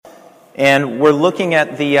And we're looking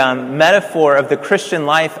at the metaphor of the Christian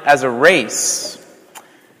life as a race.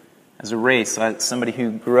 As a race. Somebody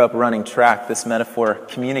who grew up running track, this metaphor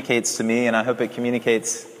communicates to me, and I hope it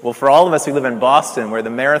communicates, well, for all of us who live in Boston, where the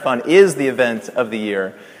marathon is the event of the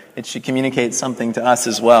year, it should communicate something to us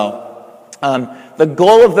as well. The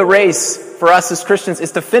goal of the race for us as Christians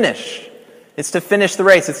is to finish. It's to finish the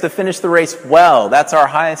race. It's to finish the race well. That's our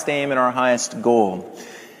highest aim and our highest goal.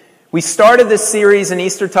 We started this series in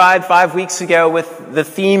Eastertide 5 weeks ago with the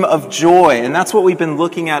theme of joy, and that's what we've been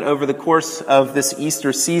looking at over the course of this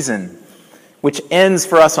Easter season, which ends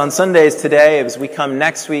for us on Sundays today as we come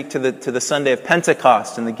next week to the Sunday of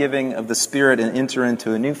Pentecost and the giving of the Spirit and enter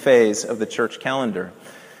into a new phase of the church calendar.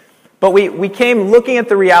 But we came looking at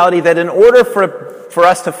the reality that in order for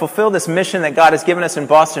us to fulfill this mission that God has given us in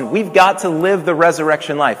Boston, we've got to live the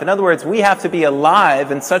resurrection life. In other words, we have to be alive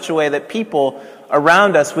in such a way that people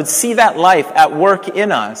around us would see that life at work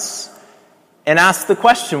in us and ask the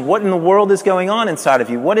question, what in the world is going on inside of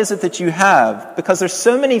you? What is it that you have? Because there's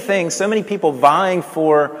so many things, so many people vying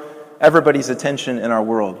for everybody's attention in our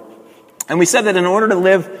world. And we said that in order to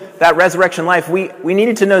live that resurrection life, we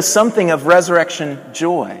needed to know something of resurrection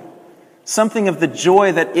joy. Something of the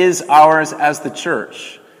joy that is ours as the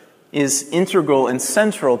church is integral and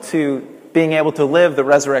central to being able to live the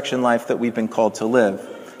resurrection life that we've been called to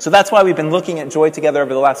live. So that's why we've been looking at joy together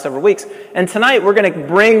over the last several weeks. And tonight we're going to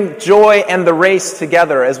bring joy and the race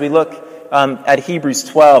together as we look at Hebrews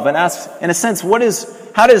 12 and ask, in a sense,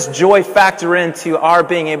 how does joy factor into our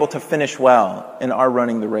being able to finish well and our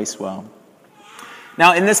running the race well?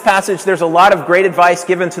 Now, in this passage, there's a lot of great advice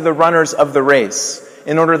given to the runners of the race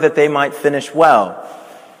in order that they might finish well.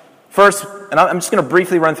 First, and I'm just going to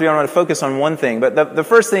briefly run through, I want to focus on one thing, but the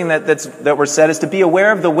first thing that we're said is to be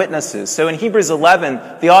aware of the witnesses. So in Hebrews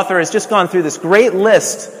 11, the author has just gone through this great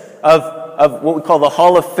list of what we call the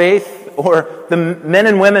Hall of Faith, or the men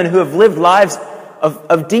and women who have lived lives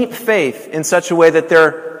of deep faith in such a way that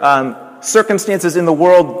their circumstances in the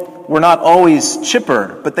world were not always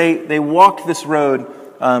chipper, but they walked this road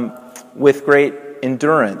with great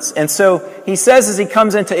endurance. And so he says, as he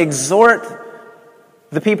comes in to exhort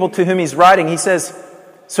the people to whom he's writing, he says,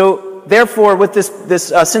 so therefore, with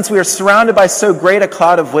this since we are surrounded by so great a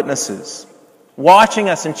cloud of witnesses, watching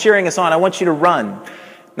us and cheering us on, I want you to run.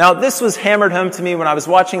 Now, this was hammered home to me when I was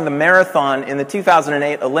watching the marathon in the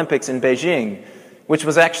 2008 Olympics in Beijing, which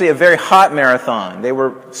was actually a very hot marathon. They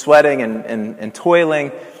were sweating and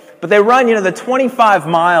toiling. But they run, the 25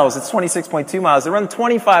 miles, it's 26.2 miles, they run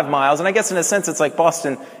 25 miles, and I guess in a sense it's like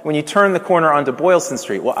Boston when you turn the corner onto Boylston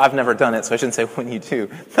Street. Well, I've never done it, so I shouldn't say when you do.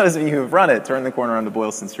 Those of you who have run it, turn the corner onto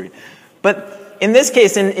Boylston Street. But in this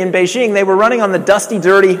case, in Beijing, they were running on the dusty,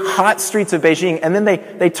 dirty, hot streets of Beijing, and then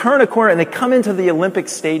they turn a corner and they come into the Olympic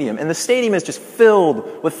Stadium, and the stadium is just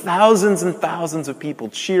filled with thousands and thousands of people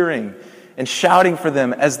cheering and shouting for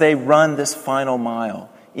them as they run this final mile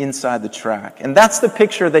inside the track. And that's the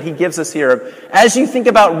picture that he gives us here. As you think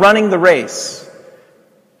about running the race,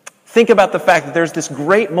 think about the fact that there's this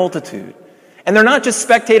great multitude. And they're not just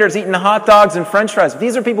spectators eating hot dogs and french fries.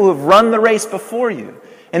 These are people who have run the race before you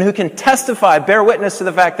and who can testify, bear witness to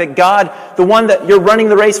the fact that God, the one that you're running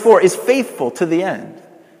the race for, is faithful to the end.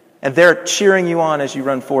 And they're cheering you on as you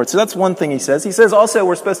run forward. So that's one thing he says. He says also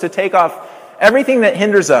we're supposed to take off everything that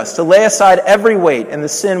hinders us, to lay aside every weight and the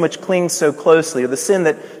sin which clings so closely, or the sin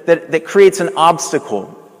that creates an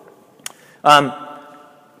obstacle. One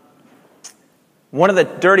of the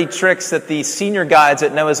dirty tricks that the senior guides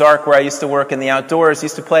at Noah's Ark, where I used to work in the outdoors,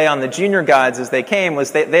 used to play on the junior guides as they came,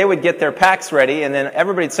 was they would get their packs ready, and then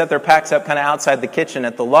everybody would set their packs up kind of outside the kitchen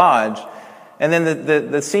at the lodge. And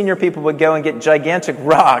then the senior people would go and get gigantic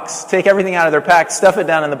rocks, take everything out of their pack, stuff it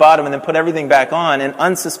down in the bottom, and then put everything back on, and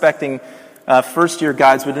unsuspecting first-year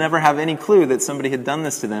guides would never have any clue that somebody had done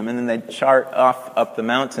this to them, and then they'd chart off up the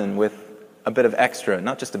mountain with a bit of extra,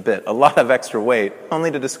 not just a bit, a lot of extra weight,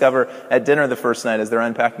 only to discover at dinner the first night as they're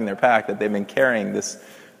unpacking their pack that they've been carrying this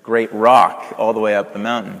great rock all the way up the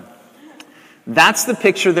mountain. That's the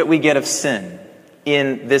picture that we get of sin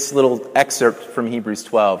in this little excerpt from Hebrews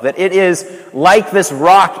 12, that it is like this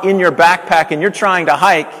rock in your backpack and you're trying to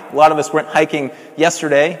hike. A lot of us went hiking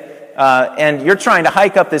yesterday, and you're trying to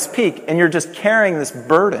hike up this peak, and you're just carrying this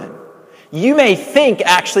burden. You may think,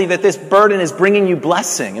 actually, that this burden is bringing you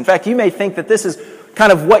blessing. In fact, you may think that this is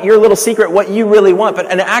kind of what your little secret, what you really want. But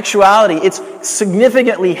in actuality, it's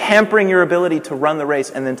significantly hampering your ability to run the race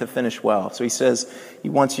and then to finish well. So he says he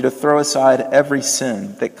wants you to throw aside every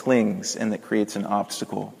sin that clings and that creates an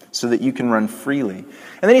obstacle so that you can run freely. And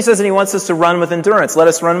then he says that he wants us to run with endurance. Let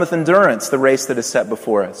us run with endurance the race that is set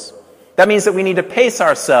before us. That means that we need to pace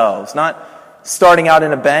ourselves, not starting out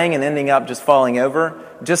in a bang and ending up just falling over.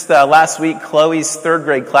 Just last week, Chloe's third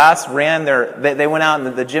grade class they went out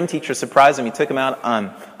and the gym teacher surprised them. He took them out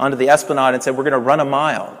onto the Esplanade and said, we're going to run a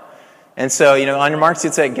mile. And so, on your marks,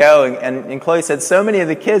 you'd say go. And Chloe said so many of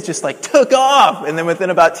the kids just took off. And then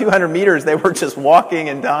within about 200 meters, they were just walking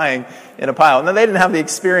and dying in a pile. Now, they didn't have the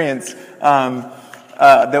experience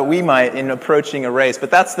that we might in approaching a race.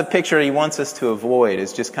 But that's the picture he wants us to avoid,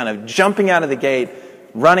 is just kind of jumping out of the gate,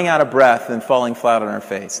 running out of breath, and falling flat on our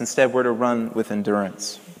face. Instead, we're to run with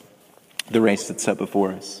endurance the race that's set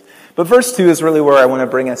before us. But verse 2 is really where I want to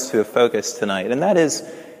bring us to a focus tonight. And that is,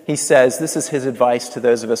 he says, this is his advice to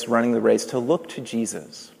those of us running the race, to look to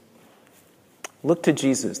Jesus. Look to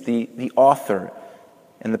Jesus, the author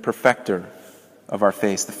and the perfecter of our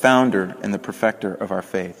faith, the founder and the perfecter of our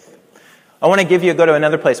faith. I want to go to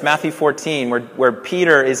another place, Matthew 14, where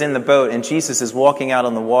Peter is in the boat and Jesus is walking out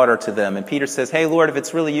on the water to them. And Peter says, hey, Lord, if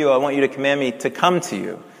it's really you, I want you to command me to come to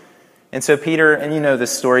you. And so Peter, and you know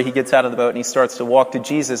this story, he gets out of the boat and he starts to walk to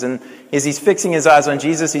Jesus. And as he's fixing his eyes on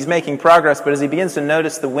Jesus, he's making progress. But as he begins to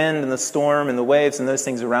notice the wind and the storm and the waves and those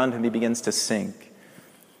things around him, he begins to sink.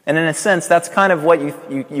 And in a sense, that's kind of what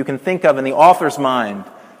you can think of in the author's mind,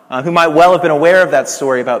 who might well have been aware of that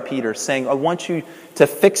story about Peter, saying, I want you to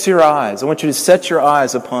fix your eyes. I want you to set your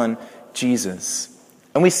eyes upon Jesus.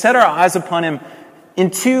 And we set our eyes upon him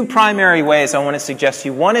in two primary ways, I want to suggest to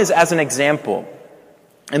you. One is as an example,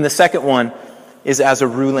 and the second one is as a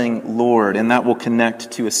ruling Lord, and that will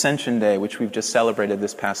connect to Ascension Day, which we've just celebrated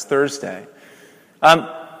this past Thursday.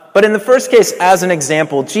 But in the first case, as an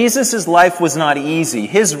example, Jesus' life was not easy.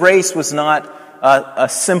 His race was not a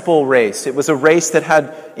simple race. It was a race that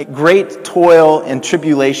had great toil and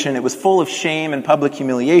tribulation. It was full of shame and public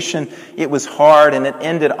humiliation. It was hard, and it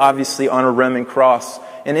ended, obviously, on a Roman cross,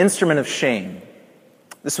 an instrument of shame.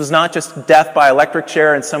 This was not just death by electric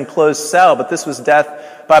chair in some closed cell, but this was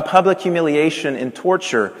death by public humiliation and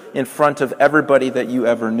torture in front of everybody that you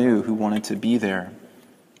ever knew who wanted to be there.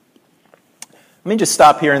 Let me just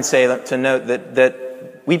stop here and note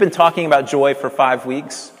that we've been talking about joy for 5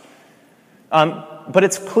 weeks. But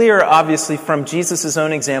it's clear, obviously, from Jesus'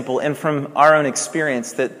 own example and from our own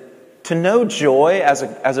experience that to know joy as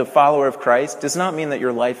a follower of Christ does not mean that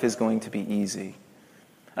your life is going to be easy.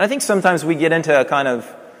 And I think sometimes we get into a kind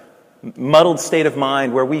of muddled state of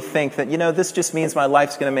mind where we think that, this just means my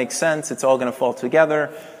life's going to make sense, it's all going to fall together.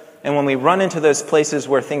 And when we run into those places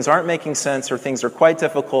where things aren't making sense or things are quite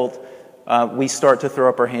difficult, we start to throw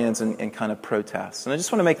up our hands and kind of protest. And I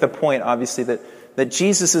just want to make the point, obviously, that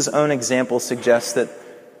Jesus' own example suggests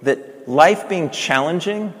that life being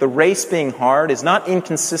challenging, the race being hard, is not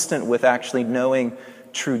inconsistent with actually knowing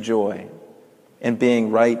true joy and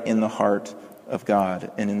being right in the heart of God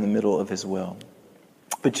and in the middle of his will.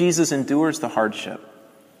 But Jesus endures the hardship.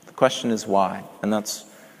 The question is why? And that's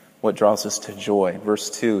what draws us to joy. Verse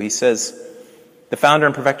 2, he says, the founder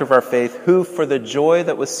and perfecter of our faith, who for the joy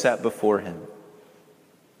that was set before him,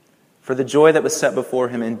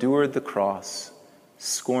 endured the cross,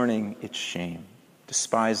 scorning its shame,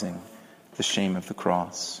 despising the shame of the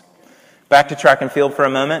cross. Back to track and field for a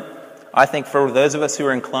moment. I think for those of us who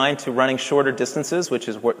are inclined to running shorter distances, which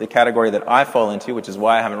is the category that I fall into, which is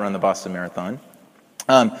why I haven't run the Boston Marathon,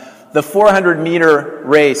 the 400-meter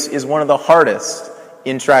race is one of the hardest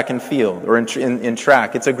in track and field, or in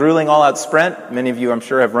track. It's a grueling all-out sprint. Many of you, I'm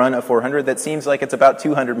sure, have run a 400 that seems like it's about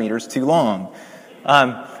 200 meters too long.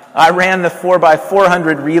 I ran the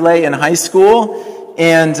 4x400 relay in high school,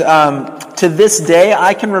 and to this day,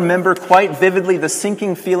 I can remember quite vividly the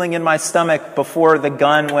sinking feeling in my stomach before the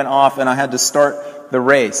gun went off and I had to start the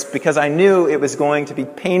race, because I knew it was going to be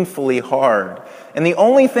painfully hard. And the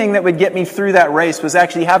only thing that would get me through that race was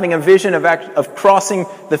actually having a vision of crossing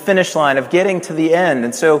the finish line, of getting to the end.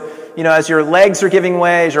 And so, as your legs are giving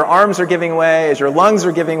way, as your arms are giving way, as your lungs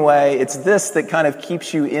are giving way, it's this that kind of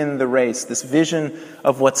keeps you in the race, this vision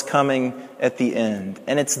of what's coming at the end.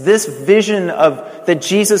 And it's this vision that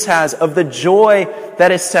Jesus has of the joy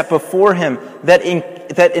that is set before him that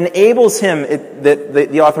enables him,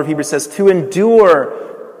 the author of Hebrews says, to endure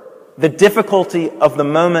the difficulty of the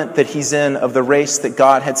moment that he's in, of the race that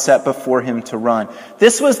God had set before him to run.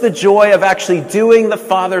 This was the joy of actually doing the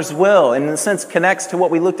Father's will, and in a sense connects to what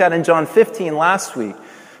we looked at in John 15 last week.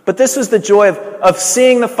 But this was the joy of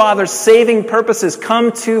seeing the Father's saving purposes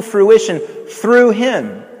come to fruition through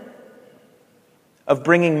him, of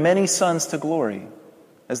bringing many sons to glory,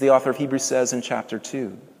 as the author of Hebrews says in chapter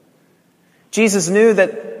 2. Jesus knew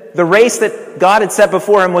that the race that God had set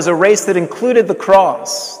before him was a race that included the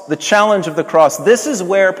cross, the challenge of the cross. This is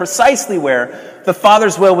precisely where the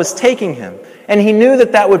Father's will was taking him. And he knew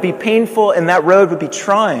that would be painful and that road would be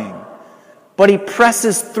trying. But he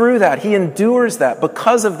presses through that. He endures that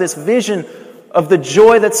because of this vision of the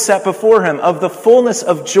joy that's set before him, of the fullness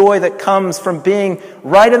of joy that comes from being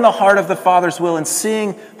right in the heart of the Father's will and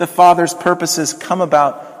seeing the Father's purposes come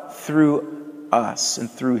about through us and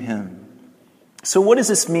through him. So what does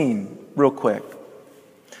this mean, real quick?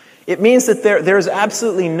 It means that there is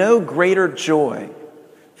absolutely no greater joy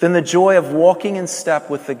than the joy of walking in step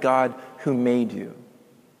with the God who made you.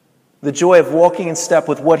 The joy of walking in step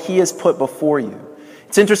with what he has put before you.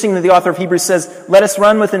 It's interesting that the author of Hebrews says, let us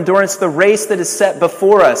run with endurance the race that is set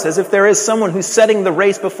before us, as if there is someone who's setting the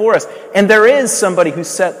race before us. And there is somebody who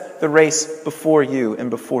set the race before you and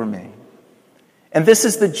before me. And this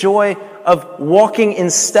is the joy of walking in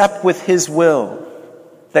step with his will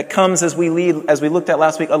that comes as we lead, as we looked at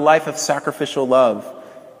last week, a life of sacrificial love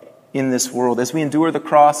in this world, as we endure the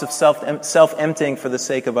cross of self-emptying for the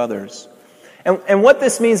sake of others. And what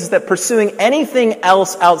this means is that pursuing anything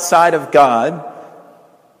else outside of God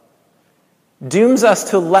dooms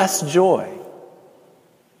us to less joy.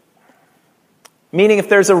 Meaning if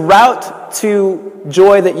there's a route to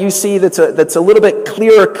joy that you see that's a little bit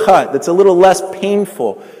clearer cut, that's a little less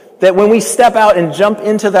painful, that when we step out and jump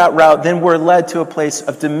into that route, then we're led to a place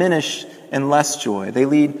of diminished and less joy. They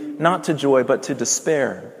lead not to joy, but to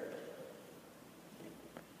despair.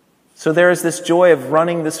 So there is this joy of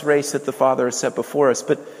running this race that the Father has set before us.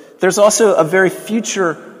 But there's also a very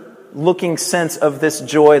future-looking sense of this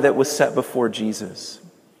joy that was set before Jesus.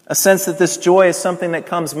 A sense that this joy is something that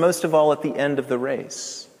comes most of all at the end of the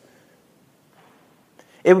race.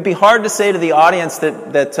 It would be hard to say to the audience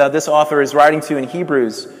that this author is writing to in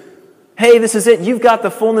Hebrews, hey, this is it. You've got the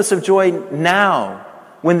fullness of joy now.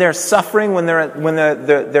 When they're suffering, when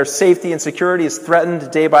their safety and security is threatened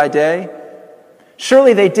day by day.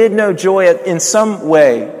 Surely they did know joy in some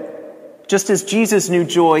way, just as Jesus knew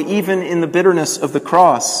joy even in the bitterness of the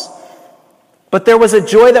cross. But there was a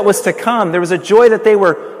joy that was to come. There was a joy that they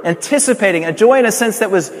were anticipating, a joy in a sense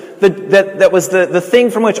that was the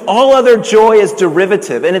thing from which all other joy is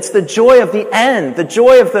derivative. And it's the joy of the end, the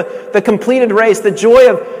joy of the completed race, the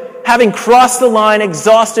joy of having crossed the line,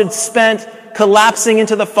 exhausted, spent, collapsing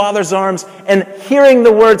into the Father's arms and hearing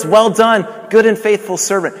the words, well done, good and faithful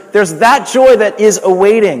servant. There's that joy that is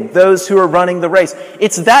awaiting those who are running the race.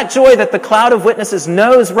 It's that joy that the cloud of witnesses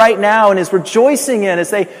knows right now and is rejoicing in as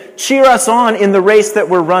they cheer us on in the race that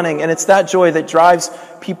we're running. And it's that joy that drives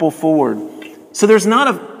people forward. So there's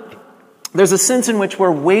a sense in which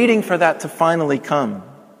we're waiting for that to finally come.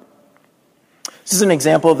 This is an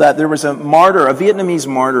example of that. There was a martyr, a Vietnamese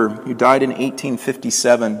martyr who died in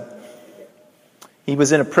 1857. He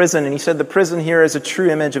was in a prison, and he said, the prison here is a true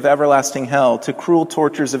image of everlasting hell, to cruel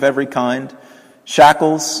tortures of every kind.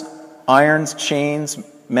 Shackles, irons, chains,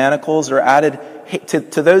 manacles are added,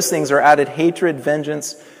 to those things are added hatred,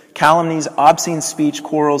 vengeance, calumnies, obscene speech,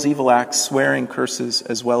 quarrels, evil acts, swearing, curses,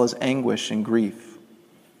 as well as anguish and grief.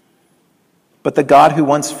 But the God who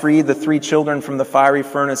once freed the 3 children from the fiery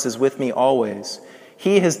furnace is with me always.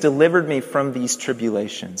 He has delivered me from these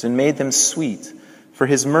tribulations and made them sweet, for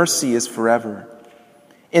his mercy is forever.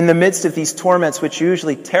 In the midst of these torments which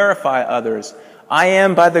usually terrify others, I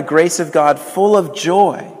am, by the grace of God, full of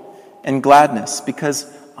joy and gladness because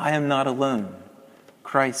I am not alone.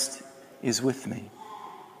 Christ is with me.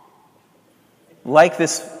 Like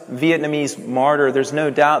this Vietnamese martyr, there's no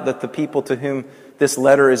doubt that the people to whom this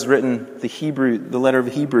letter is written, the letter of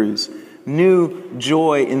Hebrews, knew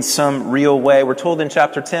joy in some real way. We're told in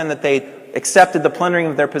chapter 10 that they accepted the plundering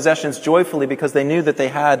of their possessions joyfully because they knew that they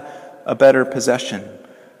had a better possession.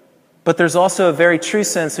 But there's also a very true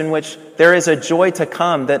sense in which there is a joy to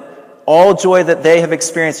come that all joy that they have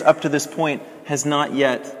experienced up to this point has not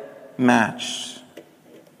yet matched.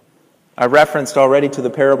 I referenced already to the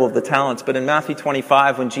parable of the talents, but in Matthew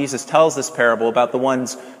 25, when Jesus tells this parable about the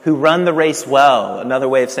ones who run the race well, another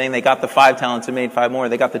way of saying they got the 5 talents and made 5 more,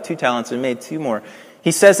 they got the 2 talents and made 2 more.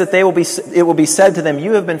 He says that it will be said to them,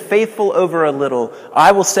 you have been faithful over a little,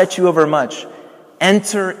 I will set you over much.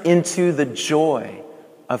 Enter into the joy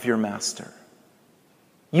of your master.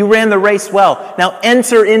 You ran the race well. Now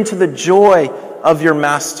enter into the joy of your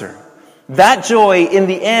master. That joy in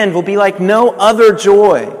the end will be like no other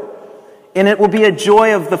joy. And it will be a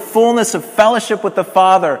joy of the fullness of fellowship with the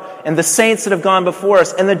Father and the saints that have gone before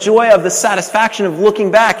us, and the joy of the satisfaction of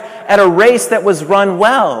looking back at a race that was run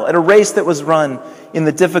well, at a race that was run in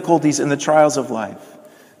the difficulties and the trials of life.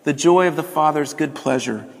 The joy of the Father's good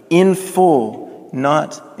pleasure in full,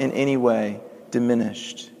 not in any way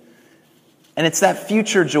diminished. And it's that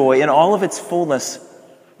future joy in all of its fullness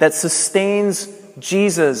that sustains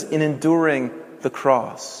Jesus in enduring the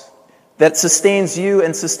cross, that sustains you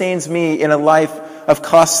and sustains me in a life of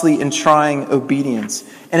costly and trying obedience.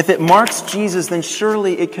 And if it marks Jesus, then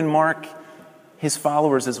surely it can mark his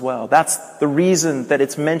followers as well. That's the reason that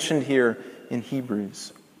it's mentioned here in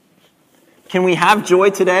Hebrews. Can we have joy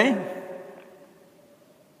today?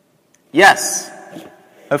 Yes.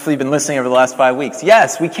 Hopefully you've been listening over the last 5 weeks.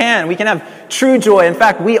 Yes, we can. We can have true joy. In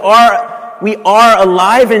fact, we are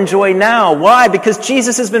alive in joy now. Why? Because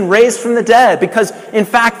Jesus has been raised from the dead. Because, in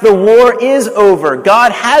fact, the war is over.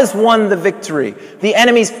 God has won the victory. The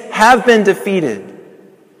enemies have been defeated.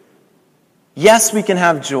 Yes, we can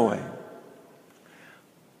have joy.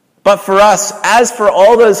 But for us, as for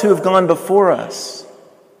all those who have gone before us,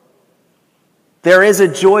 there is a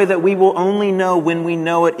joy that we will only know when we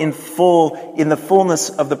know it in full, in the fullness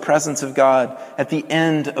of the presence of God at the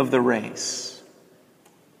end of the race.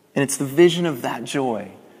 And it's the vision of that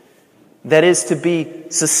joy that is to be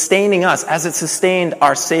sustaining us as it sustained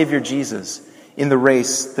our Savior Jesus in the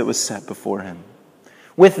race that was set before him.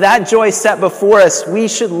 With that joy set before us, we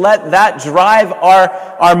should let that drive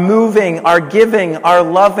our moving, our giving, our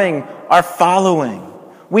loving, our following.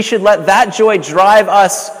 We should let that joy drive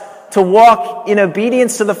us to walk in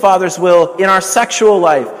obedience to the Father's will in our sexual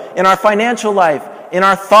life, in our financial life, in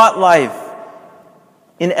our thought life,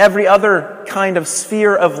 in every other kind of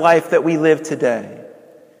sphere of life that we live today.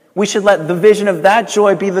 We should let the vision of that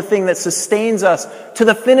joy be the thing that sustains us to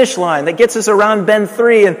the finish line, that gets us around bend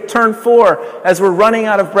 3 and turn 4 as we're running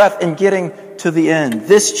out of breath and getting to the end.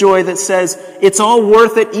 This joy that says it's all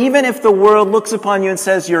worth it, even if the world looks upon you and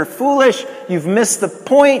says you're foolish, you've missed the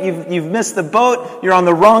point, you've missed the boat, you're on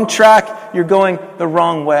the wrong track, you're going the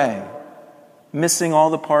wrong way, missing all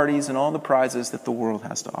the parties and all the prizes that the world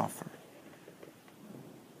has to offer.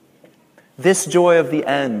 This joy of the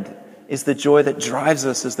end is the joy that drives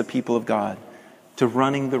us as the people of God to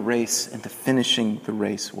running the race and to finishing the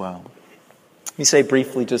race well. Let me say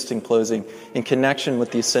briefly, just in closing, in connection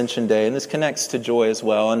with the Ascension Day, and this connects to joy as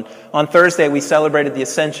well. And on Thursday, we celebrated the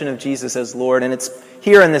ascension of Jesus as Lord, and it's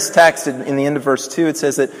here in this text, in the end of verse 2, it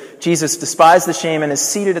says that Jesus despised the shame and is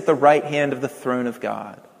seated at the right hand of the throne of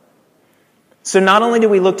God. So not only do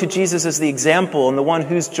we look to Jesus as the example and the one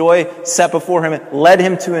whose joy set before him led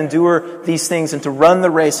him to endure these things and to run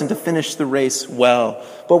the race and to finish the race well,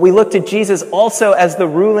 but we look to Jesus also as the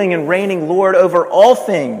ruling and reigning Lord over all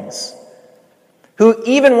things, who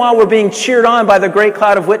even while we're being cheered on by the great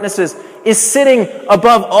cloud of witnesses, is sitting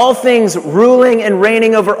above all things, ruling and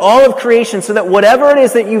reigning over all of creation, so that whatever it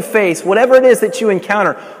is that you face, whatever it is that you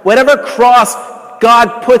encounter, whatever cross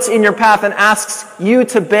God puts in your path and asks you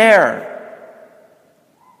to bear,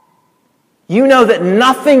 you know that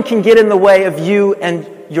nothing can get in the way of you and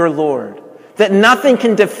your Lord. That nothing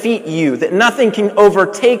can defeat you. That nothing can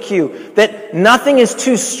overtake you. That nothing is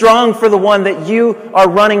too strong for the one that you are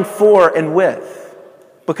running for and with.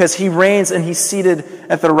 Because he reigns and he's seated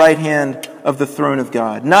at the right hand of the throne of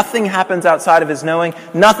God. Nothing happens outside of his knowing.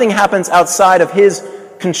 Nothing happens outside of his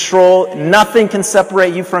control. Nothing can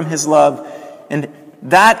separate you from his love. And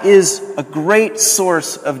that is a great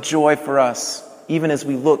source of joy for us, even as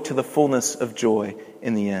we look to the fullness of joy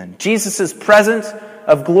in the end. Jesus' present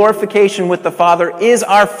of glorification with the Father is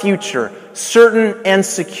our future, certain and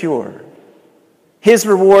secure. His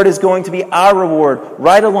reward is going to be our reward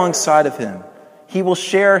right alongside of him. He will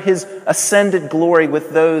share his ascended glory with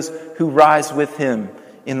those who rise with him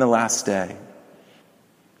in the last day.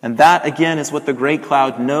 And that, again, is what the great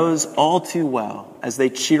cloud knows all too well as they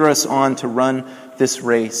cheer us on to run this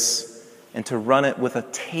race and to run it with a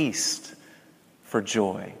taste for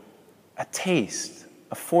joy, a taste,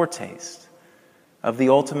 a foretaste of the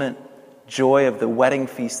ultimate joy of the wedding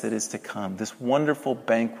feast that is to come, this wonderful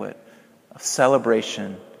banquet of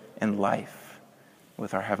celebration and life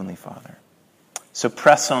with our Heavenly Father. So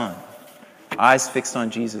press on, eyes fixed on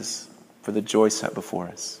Jesus for the joy set before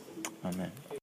us. Amen.